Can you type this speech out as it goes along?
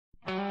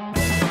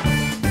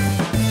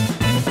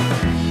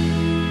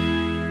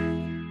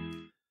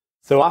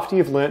So after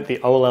you've learnt the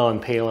OLL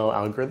and PLL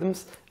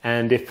algorithms,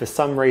 and if for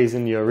some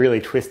reason you're really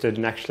twisted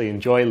and actually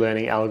enjoy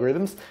learning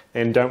algorithms,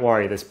 then don't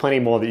worry, there's plenty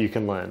more that you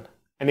can learn.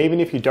 And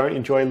even if you don't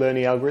enjoy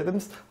learning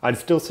algorithms, I'd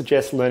still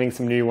suggest learning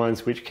some new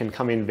ones which can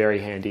come in very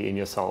handy in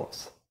your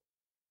solves.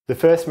 The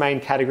first main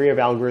category of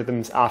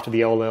algorithms after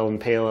the OLL and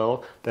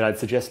PLL that I'd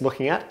suggest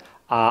looking at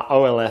are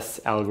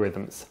OLS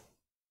algorithms.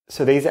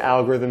 So these are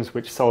algorithms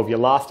which solve your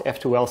last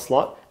F2L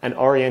slot and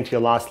orient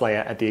your last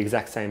layer at the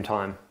exact same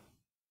time.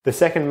 The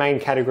second main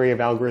category of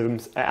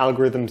algorithms are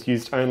algorithms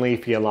used only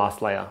for your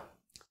last layer.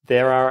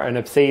 There are an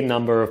obscene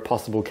number of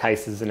possible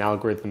cases and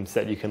algorithms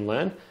that you can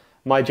learn.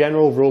 My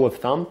general rule of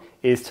thumb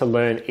is to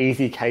learn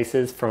easy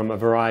cases from a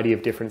variety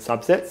of different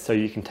subsets so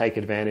you can take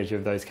advantage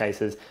of those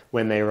cases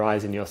when they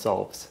arise in your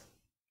solves.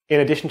 In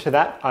addition to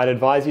that, I'd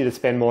advise you to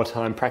spend more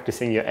time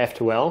practicing your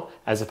F2L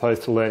as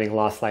opposed to learning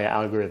last layer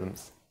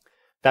algorithms.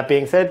 That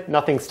being said,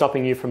 nothing's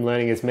stopping you from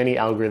learning as many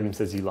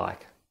algorithms as you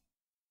like.